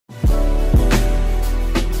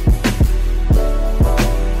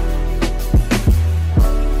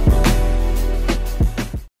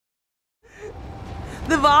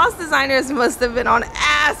boss designers must have been on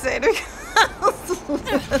acid.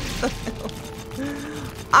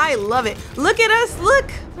 I love it. Look at us. Look,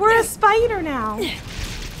 we're a spider now.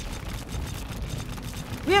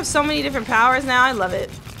 We have so many different powers now. I love it.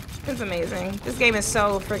 It's amazing. This game is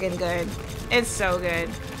so freaking good. It's so good.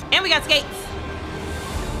 And we got skates.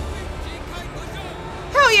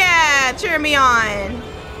 Hell yeah, cheer me on.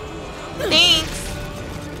 Thanks.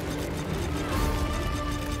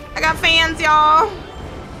 I got fans, y'all.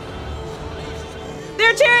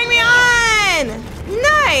 They're cheering me on.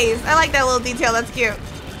 Nice. I like that little detail. That's cute.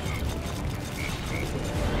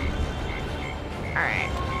 All right.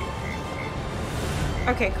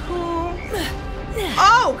 Okay, cool.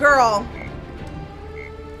 Oh, girl.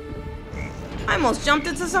 I almost jumped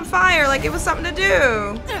into some fire like it was something to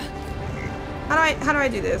do. How do I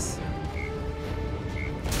do this?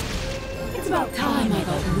 It's about time I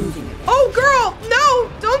got moving. Oh, girl, no,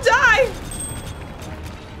 don't die.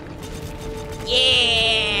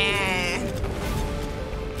 Yeah.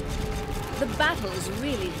 The battle's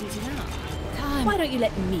really heating up. Time. Why don't you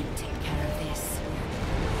let me take care of this?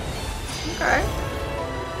 Okay.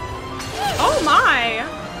 Oh my.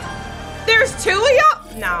 There's two of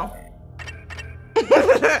y'all? No.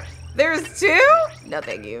 There's two? No,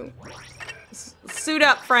 thank you. Suit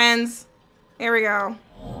up, friends. Here we go.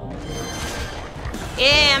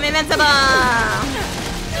 Yeah, I'm invincible.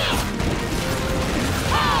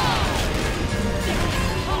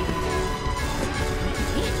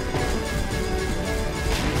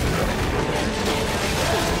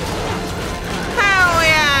 Hell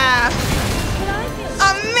yeah.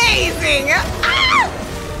 Amazing. Ah!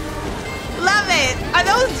 Love it. Are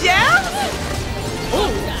those gems?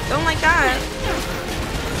 Ooh, don't like that.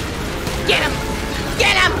 Get him.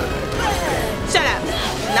 Get him. Shut up.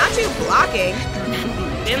 Not you blocking.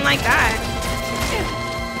 Didn't like that.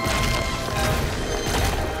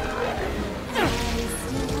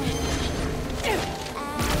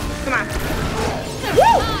 Come on.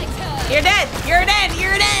 Woo! You're dead. You're dead.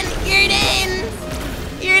 You're dead. You're dead.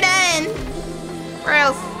 You're done. Where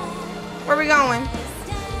else? Where are we going?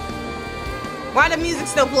 Why the music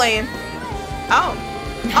still playing? Oh.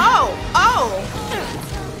 Oh. Oh.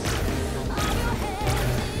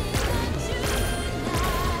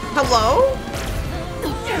 Hello?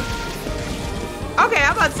 Okay,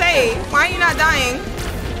 I'm about to say, why are you not dying?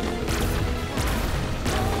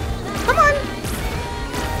 Come on.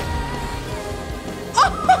 Oh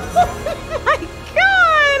my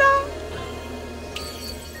god.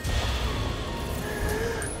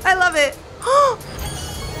 I love it.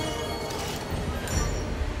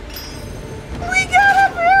 We got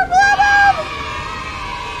up here, Blub!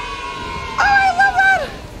 Oh, I love that.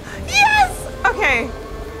 Yes. Okay.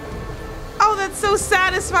 Oh, that's so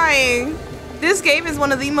satisfying. This game is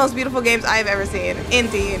one of the most beautiful games I've ever seen.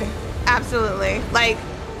 Indeed. Absolutely. Like,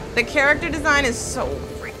 the character design is so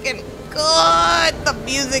freaking good. The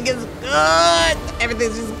music is good.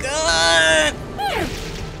 Everything's just good.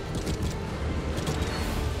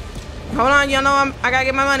 Hold on, y'all know I gotta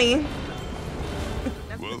get my money.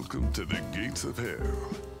 Welcome to the gates of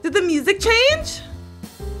hell. Did the music change?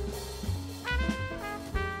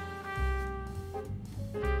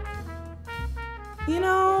 You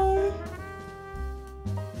know,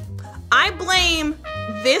 I blame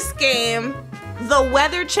this game, the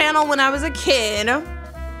Weather Channel when I was a kid,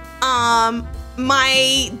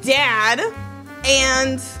 my dad,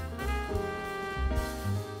 and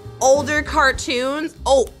older cartoons.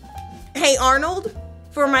 Oh, Hey Arnold,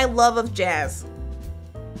 for my love of jazz.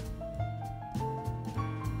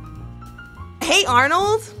 Hey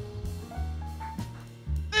Arnold?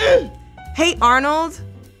 Hey Arnold?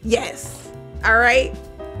 Yes. All right,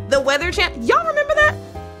 the Weather Channel. Y'all remember that?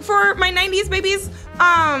 For my 90s babies,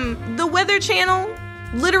 the Weather Channel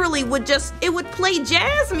literally would play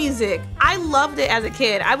jazz music. I loved it as a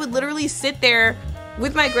kid. I would literally sit there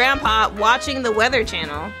with my grandpa watching the Weather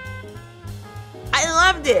Channel. I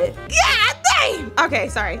loved it. Yeah, dang. Okay,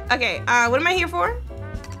 sorry. Okay, what am I here for?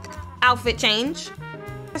 Outfit change.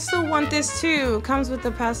 I still want this too. Comes with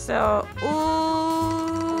the pastel. Ooh,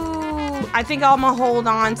 I think I'm gonna hold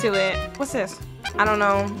on to it. What's this? I don't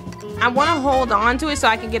know. I want to hold on to it so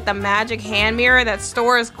I can get the magic hand mirror that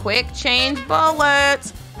stores quick change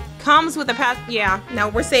bullets. Comes with a yeah, no,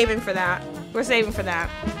 we're saving for that. We're saving for that.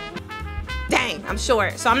 Dang, I'm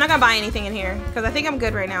short. So I'm not gonna buy anything in here because I think I'm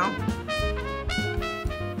good right now.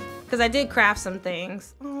 Because I did craft some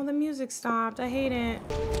things. Oh, the music stopped. I hate it.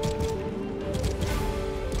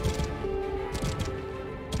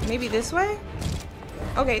 Maybe this way?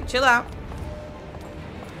 Okay, chill out.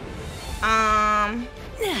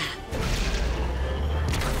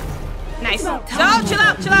 Nice. No, chill out, chill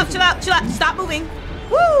out, chill out, chill out. Stop moving.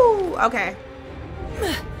 Woo! Okay.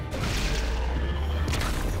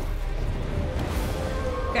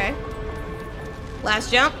 Okay.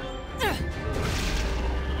 Last jump.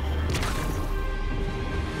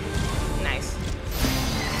 Nice.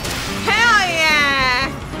 Hell yeah!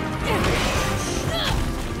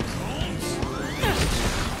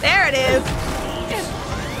 There it is.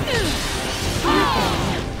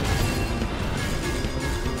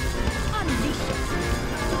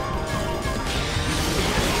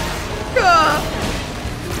 Cool.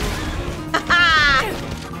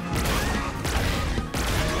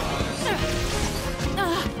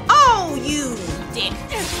 Oh, you dick.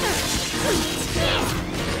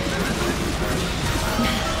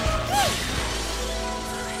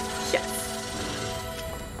 Yes.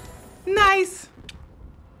 Nice.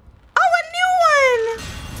 Oh, a new one.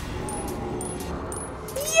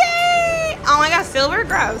 Yay. Oh my God, silver?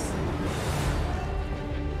 Gross.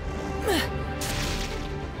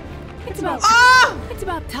 It's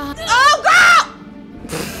about time. Oh, girl!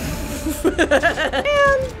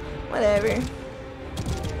 Man, whatever.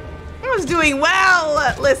 I was doing well.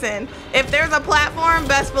 Listen, if there's a platform,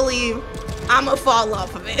 best believe I'ma fall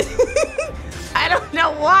off of it. I don't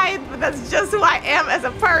know why, but that's just who I am as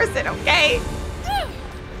a person, okay?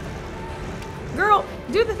 Girl,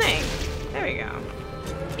 do the thing. There we go.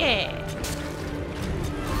 Yeah.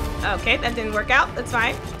 Okay, that didn't work out. That's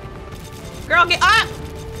fine. Girl, get up!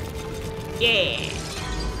 Yeah.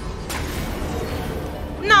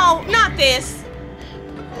 No, not this.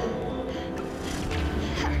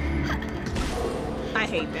 I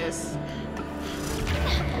hate this.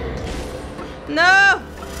 No.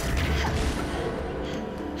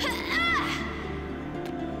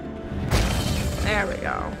 There we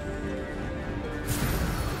go.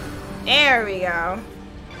 There we go.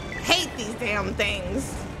 Hate these damn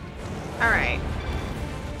things. All right.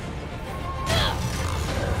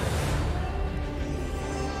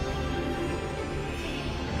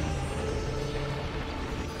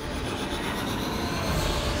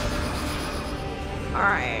 All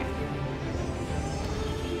right.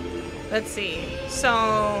 Let's see.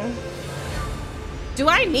 So, do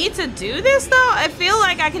I need to do this though? I feel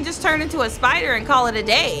like I can just turn into a spider and call it a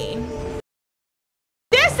day.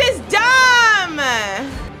 This is dumb.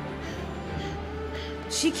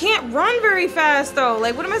 She can't run very fast though.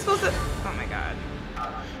 Like, what am I supposed to? Oh my God.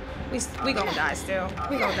 We gonna die still.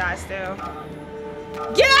 We gonna die still.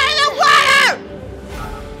 Get out of the water!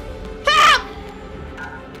 Help!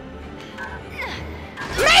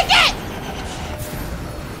 Make it!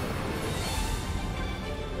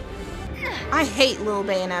 I hate little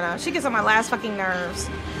Bayonetta. She gets on my last fucking nerves.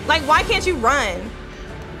 Like, why can't you run?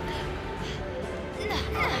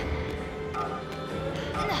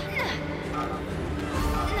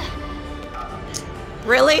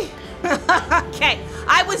 Really? Okay.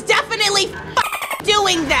 I was definitely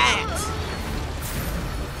doing that.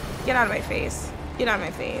 Get out of my face. Get out of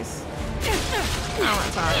my face. I don't want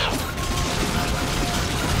to talk.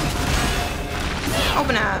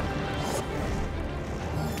 Open up.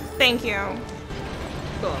 Thank you.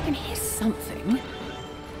 Cool. I can hear something.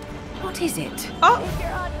 What is it? Oh. Think you're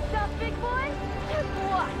hot stuff, big boy? Just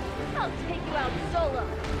watch. I'll take you out solo.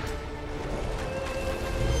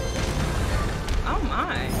 Oh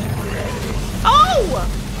my. Oh!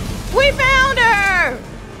 We found her!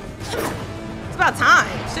 It's about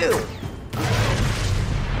time, too.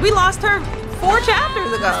 We lost her 4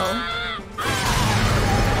 chapters ago.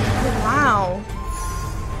 Oh, wow.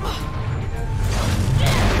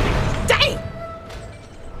 Dang!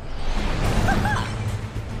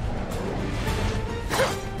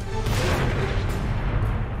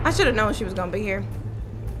 I should have known she was gonna be here.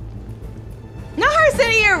 Not her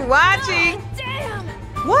sitting here watching. Oh, damn!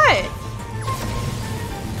 What?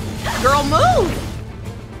 Girl, move!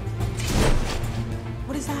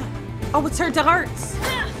 What is that? Oh, it's her darts.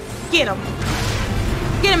 Get him.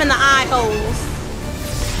 Get him in the eye holes.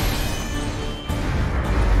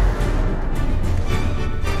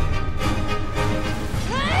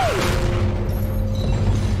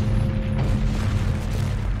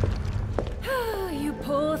 Oh, you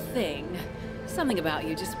poor thing. Something about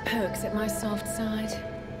you just pokes at my soft side.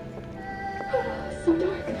 So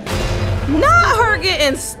dark. Not her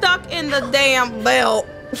getting stuck in the damn belt.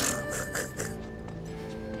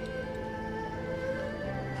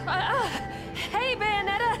 Hey,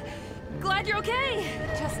 Bayonetta. Glad you're okay.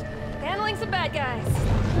 Just handling some bad guys.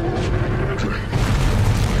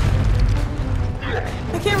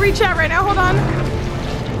 I can't reach out right now. Hold on.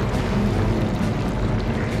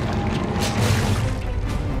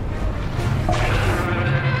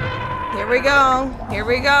 Here we go. Here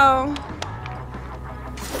we go.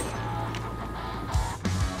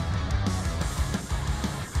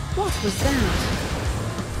 What was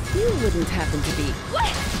that? You wouldn't happen to be...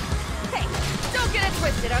 What? Hey, don't get it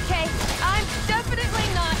twisted, okay? I'm definitely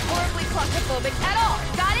not horribly claustrophobic at all.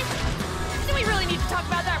 Got it? Do we really need to talk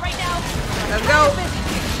about that right now? Let's go.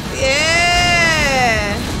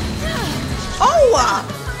 Yeah. Oh,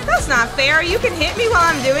 that's not fair. You can hit me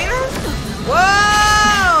while I'm doing this?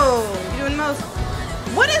 Whoa. You're doing the most.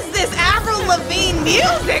 What is this Avril Lavigne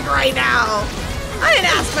music right now? I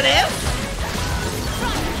didn't ask for this.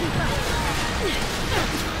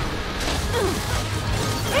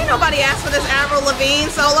 Ain't nobody asked for this Avril Lavigne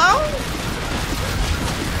solo.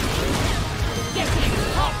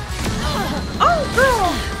 Oh,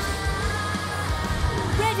 girl.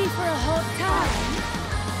 Ready for a hot time?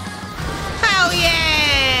 Hell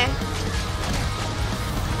yeah.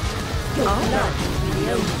 Oh.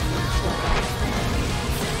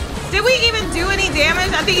 Did we even do any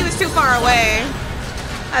damage? I think he was too far away.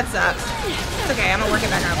 That sucks. It's okay, I'm gonna work it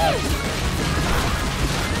back up.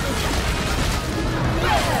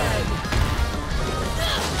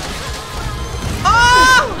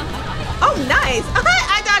 Oh! Oh, nice.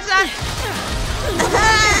 I dodged that.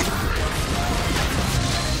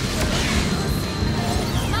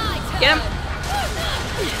 Get him.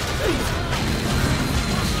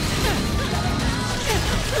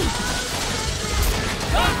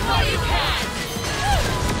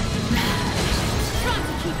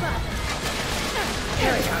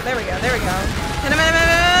 There we go, there we go, there we go. Hit him, hit him, hit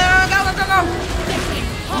him. Go, go, go, go.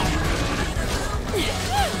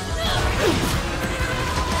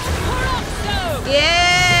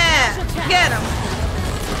 Yeah! Get him.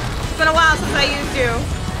 It's been a while since I used you.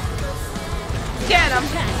 Get him.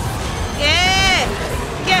 Yeah!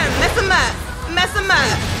 Get him. Mess him up. Mess him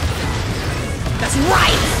up. That's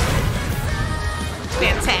right!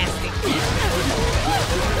 Fantastic.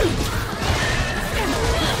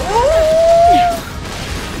 Ooh!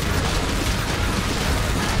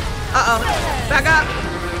 Uh-oh. Back up.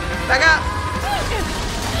 Back up.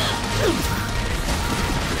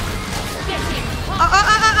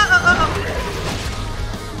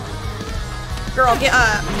 Girl, get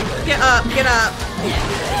up. Get up. Get up.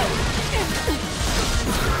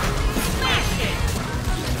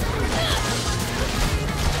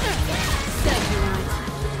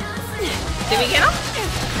 Did we get him?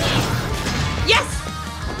 Yes!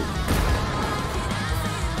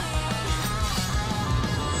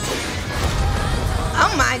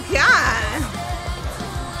 Oh my god!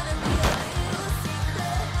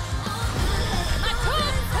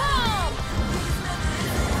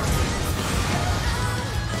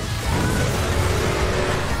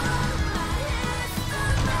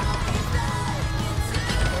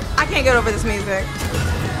 I can't get over this music.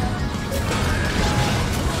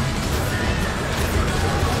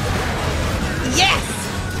 Yes!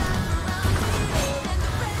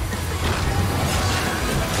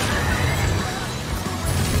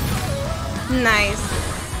 Nice.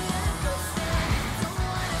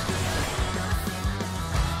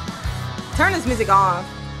 Turn this music off.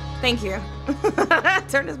 Thank you.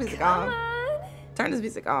 Turn this music off. Turn this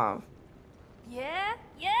music off. Yeah?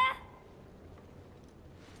 Yeah?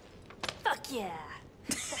 Fuck yeah.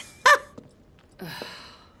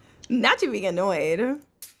 Not you being annoyed.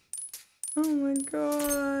 Oh my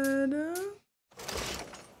god.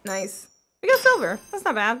 Nice. We got silver. That's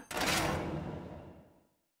not bad.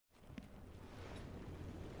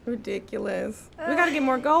 Ridiculous. We gotta get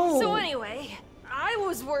more gold. So anyway, I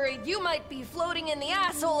was worried you might be floating in the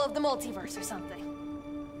asshole of the multiverse or something.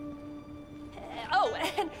 Oh,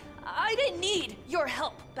 and I didn't need your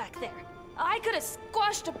help back there. I could have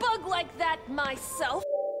squashed a bug like that myself.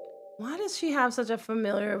 Why does she have such a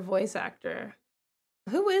familiar voice actor?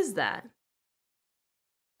 Who is that?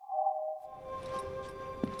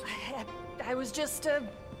 I was just,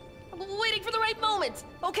 waiting for the right moment,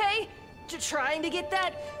 okay? Trying to get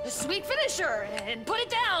that sweet finisher and put it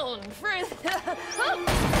down for...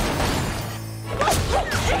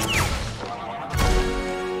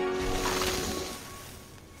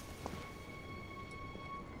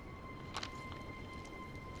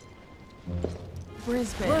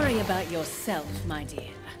 Brisbane. Worry about yourself, my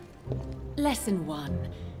dear. Lesson 1.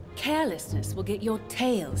 Carelessness will get your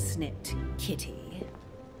tail snipped, kitty.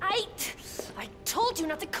 I told you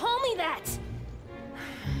not to call me that!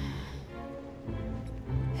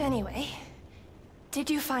 Anyway, did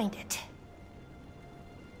you find it?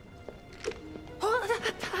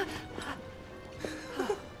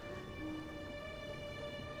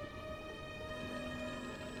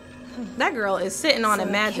 That girl is sitting on So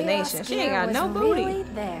imagination. She ain't got was no booty. Really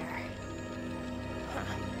there. Huh.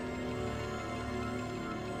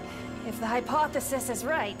 If the hypothesis is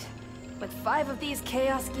right, With 5 of these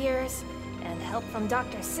Chaos Gears, and help from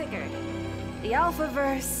Dr. Sigurd, the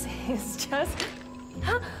Alphaverse is just...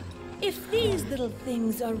 If these little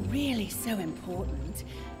things are really so important,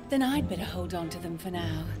 then I'd better hold on to them for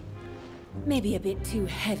now. Maybe a bit too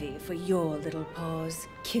heavy for your little paws,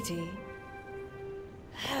 kitty.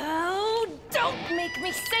 Oh, don't make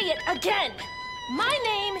me say it again! My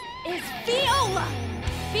name is VIOLA!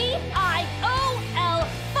 V-I-O-L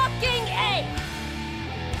fucking A!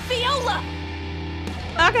 VIOLA!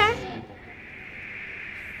 Okay.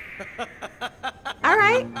 All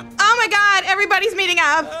right. Oh my God, everybody's meeting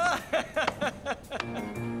up.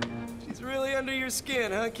 She's really under your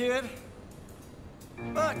skin, huh, kid?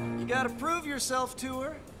 But you gotta prove yourself to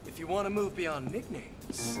her if you want to move beyond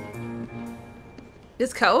nicknames.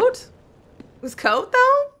 This coat? This coat,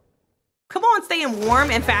 though? Come on, staying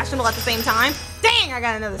warm and fashionable at the same time. Dang, I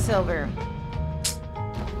got another silver.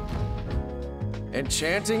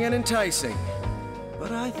 Enchanting and enticing.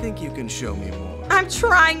 But I think you can show me more. I'm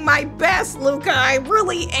trying my best, Luka. I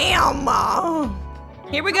really am.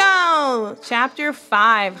 Here we go. Chapter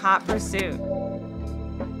 5, Hot Pursuit.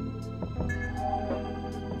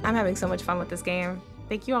 I'm having so much fun with this game.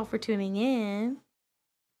 Thank you all for tuning in.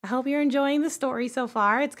 I hope you're enjoying the story so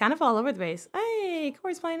far. It's kind of all over the place. Hey,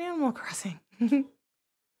 Corey's playing Animal Crossing.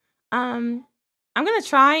 I'm gonna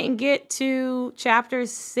try and get to chapter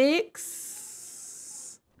 6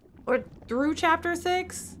 or through chapter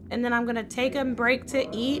 6, and then I'm gonna take a break to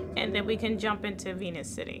eat, and then we can jump into Venus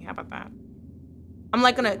City. How about that? I'm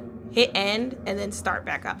like gonna hit end and then start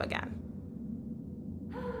back up again.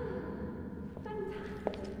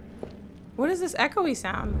 What is this echoey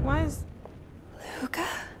sound? Why is... Luka?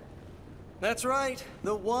 That's right,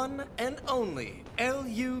 the one and only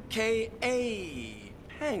L-U-K-A.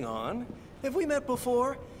 Hang on, have we met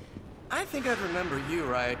before? I think I'd remember you,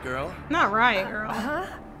 Riot Girl. Not Riot Girl.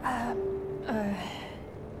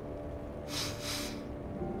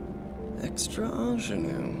 Extra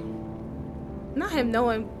ingenue. Not him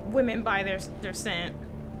knowing women by their scent.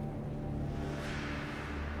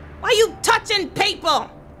 Why you touching people?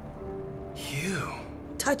 You.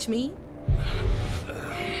 Touch me.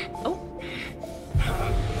 Oh.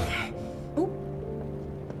 Oh.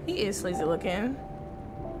 He is sleazy looking.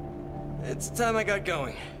 It's time I got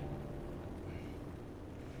going.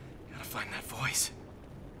 Gotta find that voice.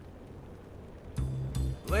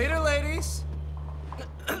 Later, ladies.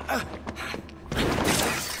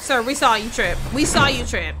 Sir, we saw you trip. We saw you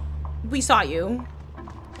trip. We saw you.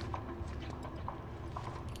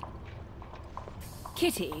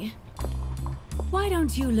 Kitty, why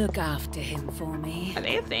don't you look after him for me? Are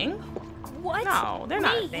they a thing? What? No, they're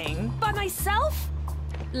not a thing. By myself?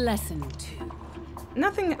 Lesson 2.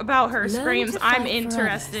 Nothing about her Learn screams, to I'm fight for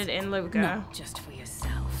interested others, in Luka. Not just for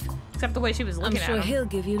yourself. Except the way she was I'm looking sure at him. he'll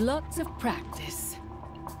give you lots of practice.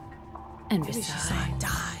 And Maybe she saw besides, him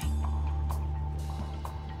die.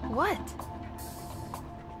 What?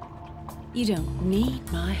 you don't need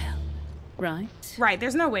my help, right? Right,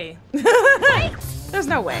 there's no way. There's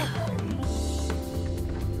no way.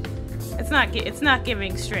 It's not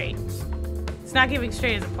giving straight. It's not giving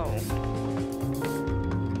straight as a pole.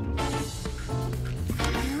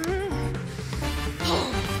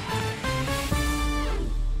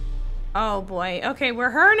 Oh boy. Okay, we're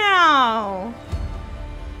her now.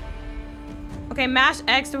 Okay, mash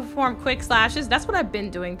X to perform quick slashes. That's what I've been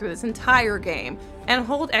doing through this entire game. And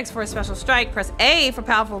hold X for a special strike. Press A for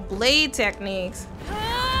powerful blade techniques.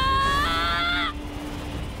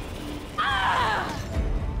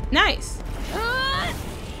 Nice.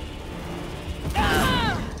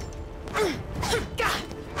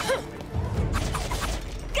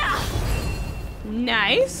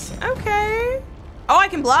 Nice. Okay. Oh, I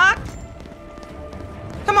can block.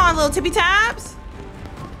 Come on, little tippy taps.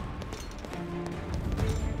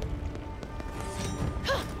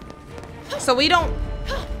 So we don't...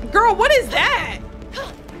 Girl, what is that?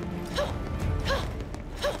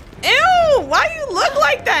 Ew, why you look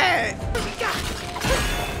like that?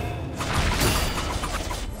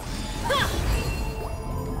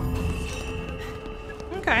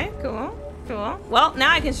 Okay, cool, cool. Well,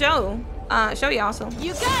 now I can show y'all some.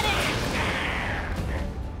 You got it!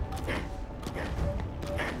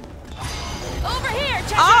 Over here,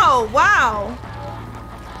 Cheshire! Oh, wow.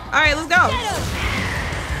 All right, let's go.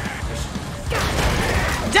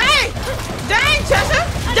 Dang! Dang, Cheshire!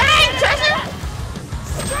 Dang, Cheshire!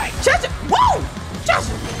 Cheshire! Whoa!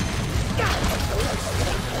 Cheshire!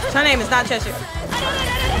 Her name is not Cheshire.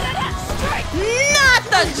 Not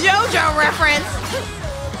the JoJo reference.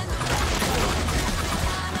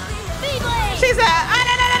 She said,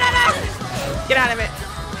 ah, no. Get out of it.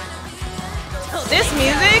 This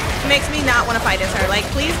music makes me not want to fight as her. Like,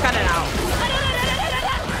 please cut it out.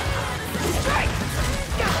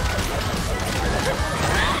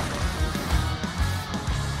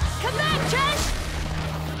 Come back, Chesh!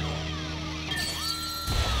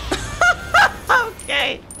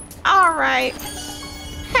 Okay. All right.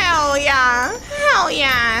 Hell yeah. Hell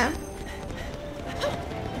yeah.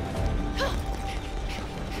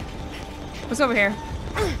 What's over here?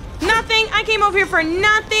 Nothing. I came over here for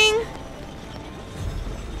nothing.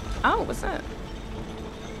 Oh, what's that?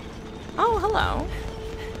 Oh, hello.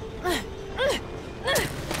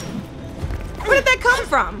 Where did that come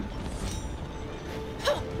from?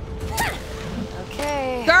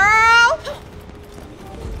 Okay. Girl!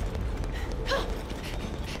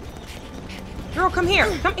 Girl, come here.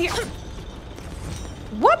 Come here.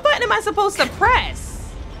 What button am I supposed to press?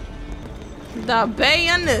 The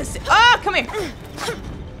Bayonetta. Oh, come here.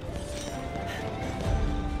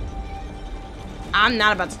 I'm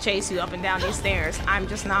not about to chase you up and down these stairs. I'm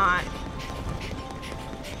just not.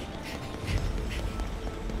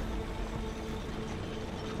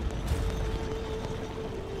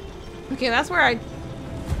 Okay, that's where I...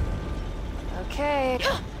 Okay.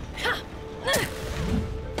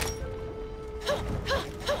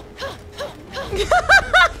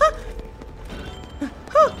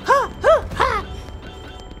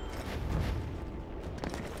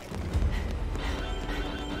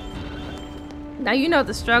 Now you know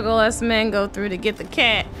the struggle us men go through to get the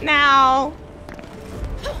cat. Now,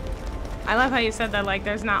 I love how you said that like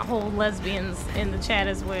there's not whole lesbians in the chat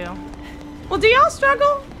as well. Well, do y'all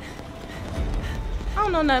struggle? I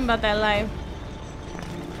don't know nothing about that life.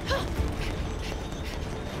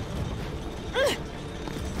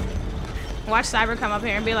 Watch Cyber come up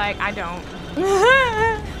here and be like, I don't.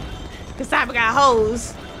 Cause Cyber got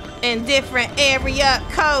hoes in different area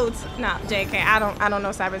codes. No, JK, I don't know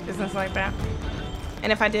Cyber's business like that.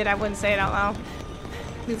 And if I did, I wouldn't say it out loud.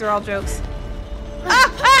 These are all jokes.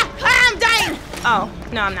 I'm dying! Oh,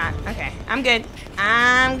 no, I'm not. Okay, I'm good.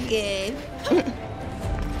 I'm good.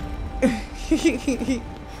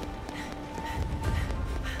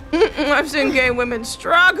 I've seen gay women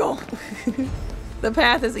struggle. The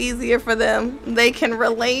path is easier for them. They can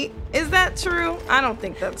relate. Is that true? I don't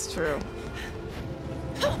think that's true.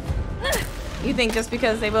 You think just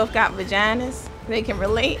because they both got vaginas, they can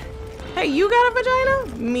relate? Hey, you got a vagina?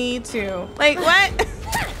 Me too. Like, what?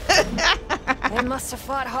 They must have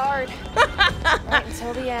fought hard. Right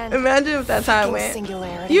until the end. Imagine if that's how it went.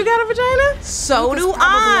 Singularity. You got a vagina? So do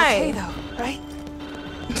I. Okay, though, right?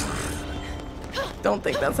 Don't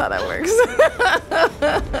think that's how that works.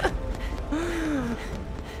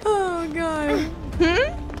 Oh, God.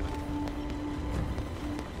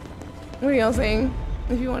 What are y'all saying?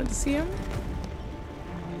 If you wanted to see him?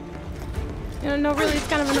 You don't know, really, it's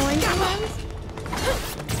kind of annoying sometimes.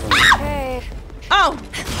 Okay. Oh,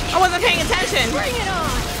 I wasn't paying attention. Bring it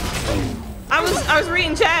on! I was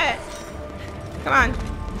reading chat. Come on.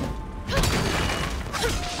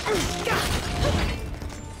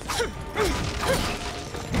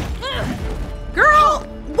 Girl,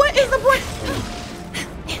 what is the point?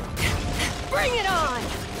 Bring it on!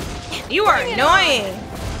 You are annoying.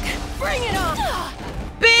 Bring it on!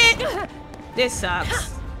 Bitch. This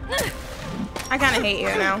sucks. I kind of hate you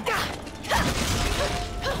now. Bring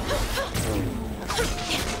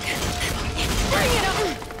it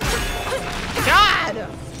on! God.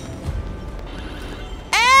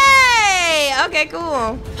 Hey. Okay,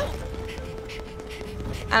 cool.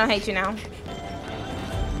 I don't hate you now.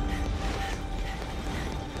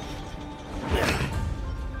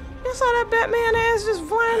 You saw that Batman ass just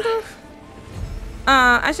flying through?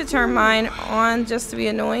 I should turn mine on just to be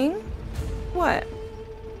annoying. What?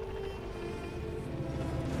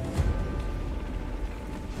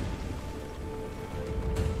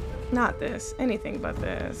 Not this. Anything but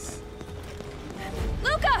this.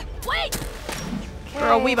 Luka, wait!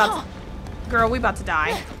 Girl, we about to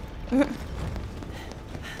die.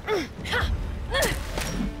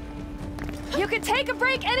 You can take a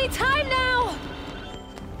break anytime now!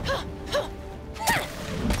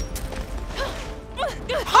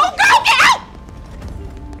 Oh, girl, get out!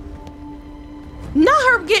 Not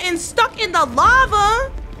her getting stuck in the lava.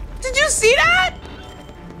 Did you see that?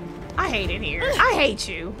 I hate it here. I hate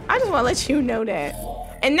you. I just want to let you know that.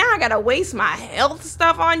 And now I gotta waste my health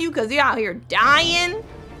stuff on you because you're out here dying.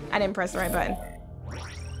 I didn't press the right button.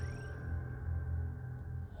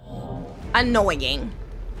 Annoying.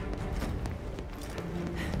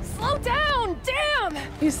 Slow down! Damn!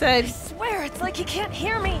 You said I swear, it's like he can't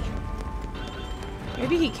hear me.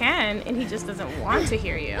 maybe he can and he just doesn't want to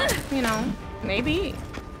hear you. You know, maybe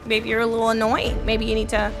you're a little annoying. Maybe you need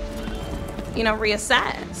to you know,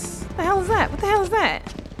 reassess. What the hell is that? What the hell is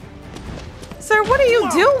that? Sir, what are you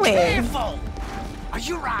doing? Careful! Are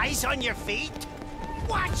your eyes on your feet?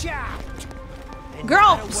 Watch out! And Girl,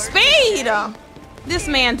 not a word speed! to say. This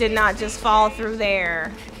man did not just fall through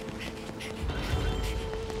there.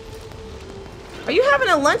 Are you having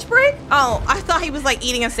a lunch break? Oh, I thought he was like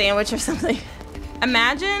eating a sandwich or something.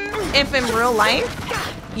 Imagine if in real life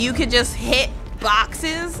you could just hit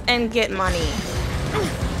boxes and get money.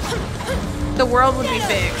 The world would be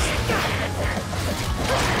fixed.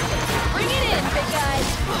 Bring it in, big guy.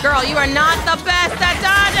 Girl, you are not the best at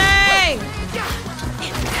dodging!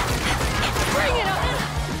 Bring it on.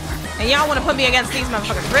 And y'all want to put me against these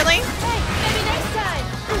motherfuckers, really? Hey, maybe next time.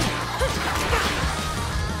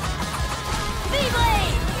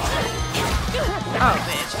 V-blade.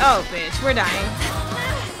 Oh bitch, we're dying.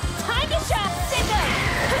 Time to shop. Sit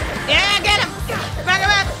down. Yeah, get him! Back him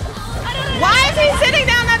up! Why is he sitting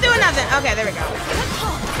down not doing nothing? Okay, there we go.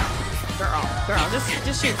 Girl, just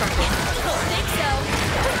shoot something. Don't think so.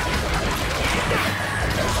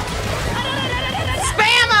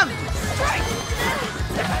 Spam him!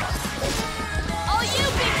 All you,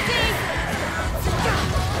 Big C.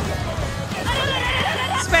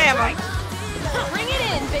 Spam him. Bring it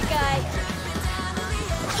in, big guy.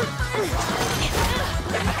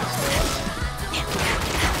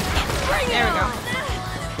 Bring it There we go. on.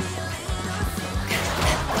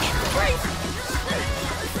 Bring.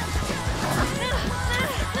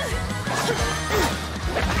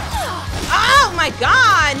 Oh my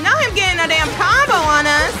god! Now I'm getting a damn combo on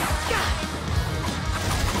us.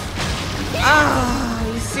 Oh,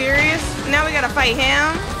 are you serious? Now we gotta fight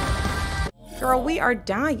him? Girl, we are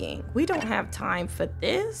dying. We don't have time for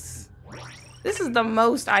this. This is the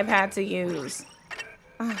most I've had to use.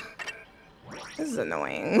 This is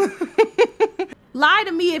annoying. Lie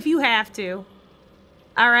to me if you have to.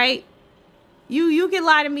 All right? You can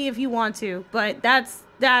lie to me if you want to, but that's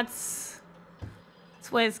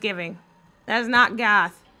what it's giving. That's not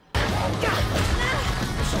goth.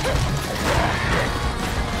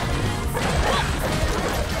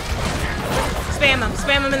 Spam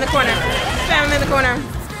him in the corner. Spam him in the corner.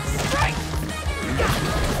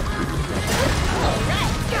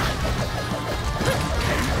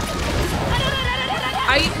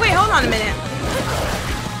 Are you, wait, hold on a minute.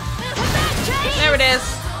 There it is.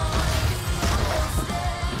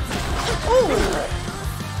 Ooh.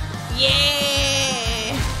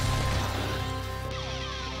 Yeah.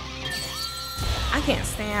 I can't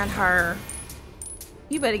stand her.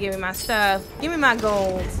 You better give me my stuff. Give me my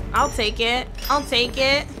gold. I'll take it. I'll take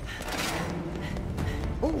it.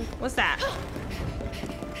 Ooh, what's that?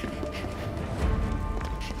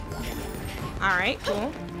 All right,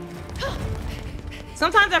 cool.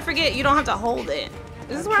 Sometimes I forget you don't have to hold it.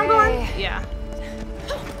 Is this where I'm going? Yeah.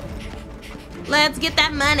 Let's get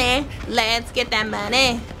that money. Let's get that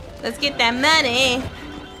money. Let's get that money.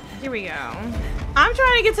 Here we go. I'm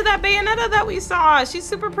trying to get to that Bayonetta that we saw. She's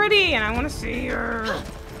super pretty and I want to see her.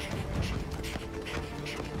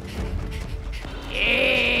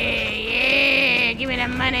 Yeah, give me that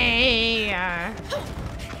money.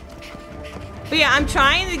 But yeah, I'm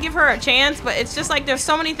trying to give her a chance, but it's just like there's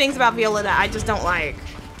so many things about VIOLA that I just don't like.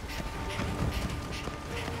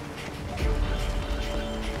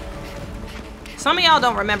 Some of y'all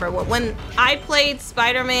don't remember when I played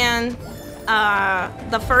Spider-Man,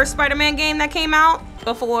 the first Spider-Man game that came out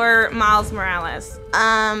before Miles Morales.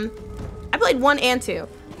 I played 1 and 2.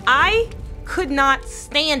 I could not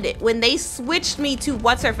stand it when they switched me to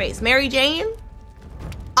what's-her-face, Mary Jane.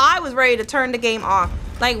 I was ready to turn the game off.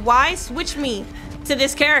 Like, why switch me to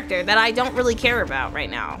this character that I don't really care about right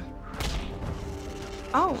now?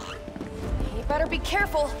 Oh. You better be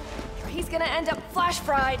careful, or he's gonna end up flash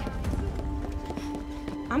fried.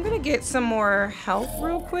 I'm gonna get some more health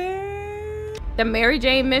real quick. The Mary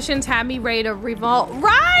Jane missions had me ready to revolt.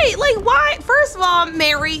 Right, like why? First of all,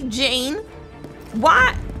 Mary Jane.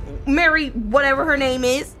 Why? Mary, whatever her name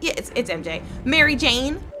is. Yeah, it's MJ. Mary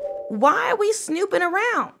Jane. Why are we snooping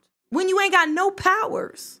around when you ain't got no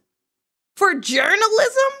powers? For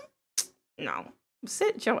journalism? No.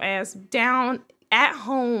 Sit your ass down at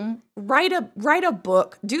home. Write a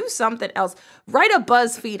book. Do something else. Write a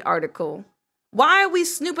BuzzFeed article. Why are we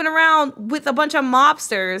snooping around with a bunch of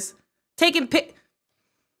mobsters taking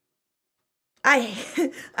I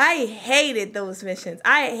hated those missions.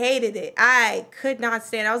 I hated it. I could not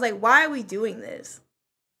stand it. I was like, why are we doing this?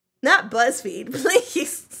 Not BuzzFeed,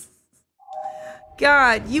 please.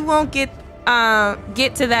 God, you won't get to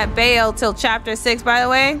that Bayo till chapter 6, by the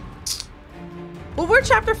way. Well, we're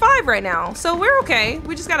chapter 5 right now, so we're okay.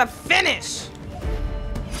 We just gotta finish.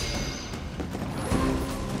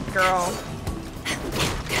 Girl.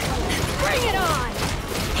 Bring it on!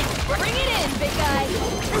 Bring it in, big guy!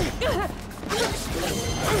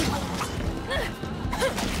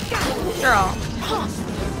 Girl.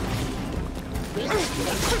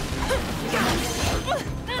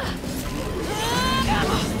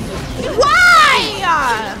 Why?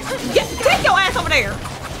 Take your ass over there.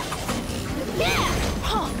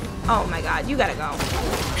 Oh my god, you gotta go.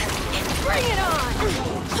 Bring it on!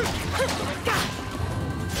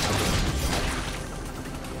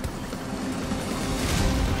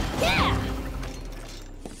 Yeah!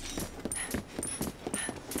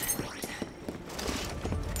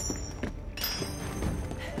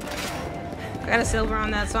 I got a silver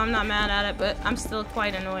on that, so I'm not mad at it, but I'm still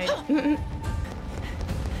quite annoyed.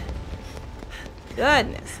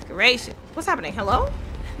 Goodness gracious. What's happening? Hello?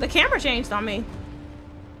 The camera changed on me.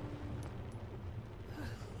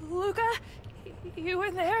 Luka, you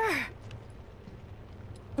were there?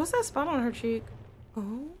 What's that spot on her cheek?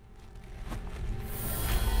 Oh.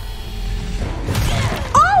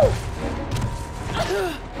 Oh!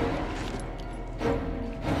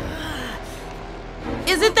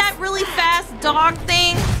 Is it that really fast dog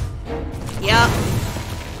thing? Yep.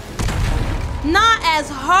 Not as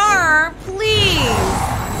her, please.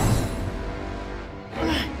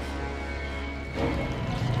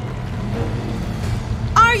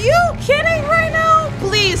 Are you kidding right now?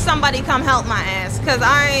 Please, somebody come help my ass, cause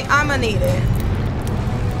I'ma need it.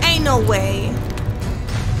 Ain't no way.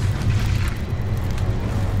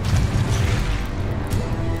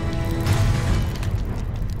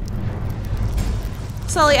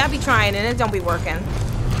 Sully, I be trying and it don't be working.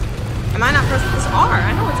 Am I not pressing this R?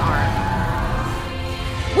 I know it's R.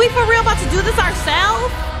 We for real about to do this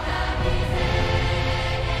ourselves?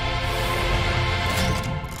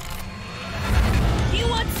 You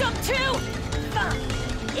want some too? Fine.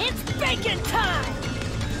 It's bacon time!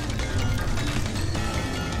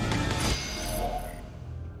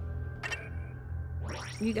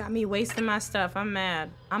 You got me wasting my stuff. I'm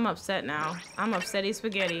mad. I'm upset now. I'm upsetty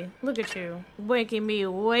spaghetti. Look at you. Making me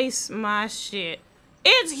waste my shit.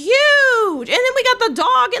 It's huge! And then we got the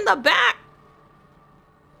dog in the back.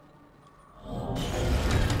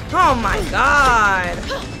 Oh my god.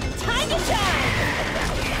 Time to shine!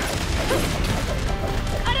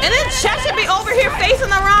 And then Cheshire be over here facing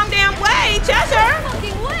the wrong damn way. Cheshire!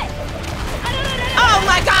 Oh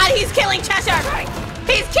my god, he's killing Cheshire!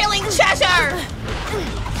 He's killing Cheshire!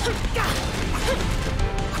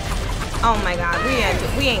 Oh my god,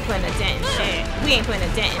 we ain't putting a dent in shit. We ain't putting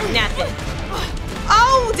a dent in nothing.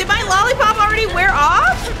 Oh, did my lollipop already wear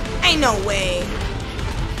off? Ain't no way.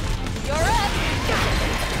 You're up!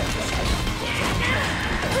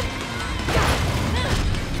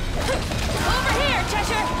 Over here,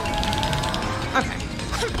 Cheshire! Okay.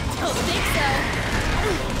 Don't think so.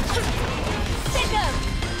 Sick 'em!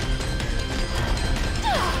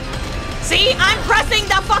 See, I'm pressing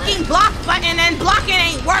the fucking block button and blocking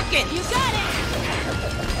ain't working. You got it!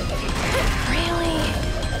 Really?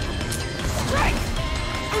 Strike!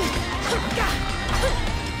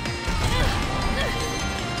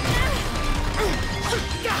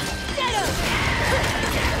 Get him!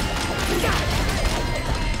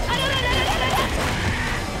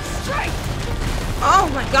 Strike! Oh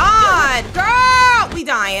my god, girl! We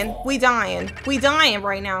dying. We dying. We dying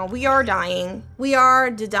right now. We are dying. We are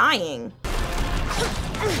dying.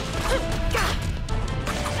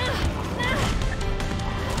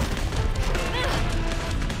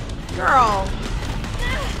 Girl.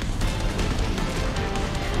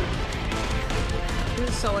 This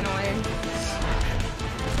is so annoying.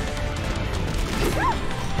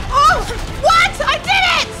 Oh! What? I did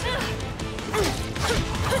it!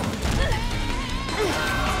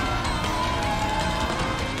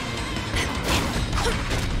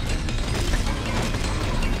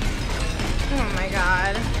 Oh my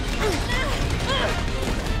god.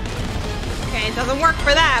 Okay, it doesn't work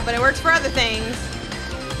for that, but it works for other things.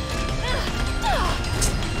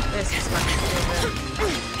 This is fucking stupid.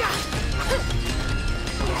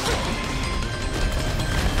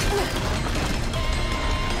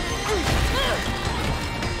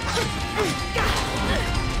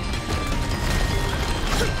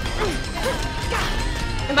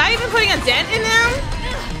 Am I even putting a dent in them?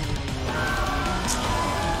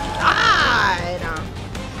 God!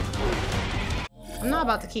 I'm not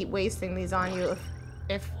about to keep wasting these on you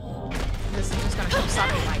if this is just gonna keep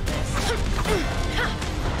sucking like this.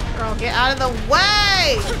 Girl, get out of the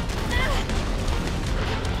way!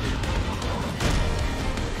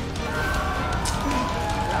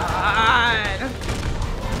 God.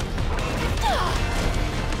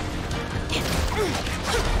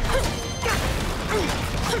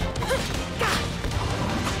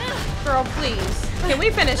 Girl,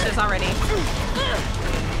 finish this already.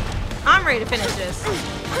 I'm ready to finish this.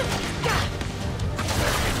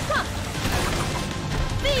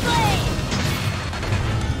 V-Blade!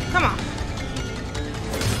 Come on.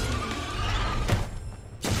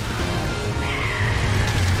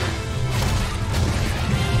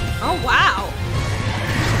 Oh, wow.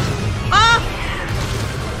 Oh!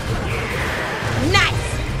 Nice!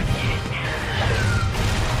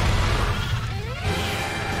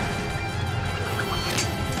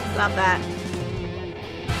 Love that.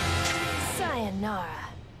 Sayonara.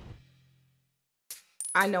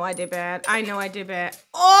 I know I did bad. I know I did bad.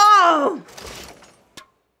 Oh!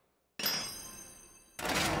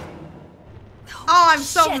 Oh, I'm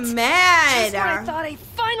so Shit. mad. Just when I thought I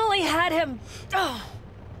finally had him. Oh.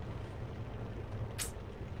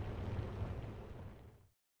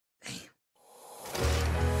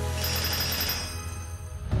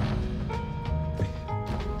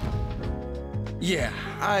 Yeah,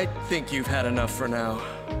 I think you've had enough for now.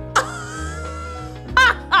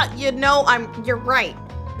 You know, you're right.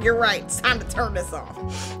 You're right. It's time to turn this off.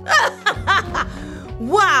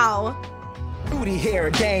 Wow. Booty hair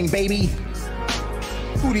gang, baby.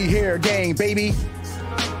 Booty hair gang, baby.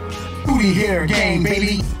 Booty hair gang,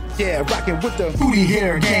 baby. Yeah, rocking with the booty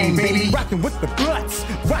hair gang, baby. Rocking with the butts.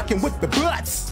 Rocking with the butts.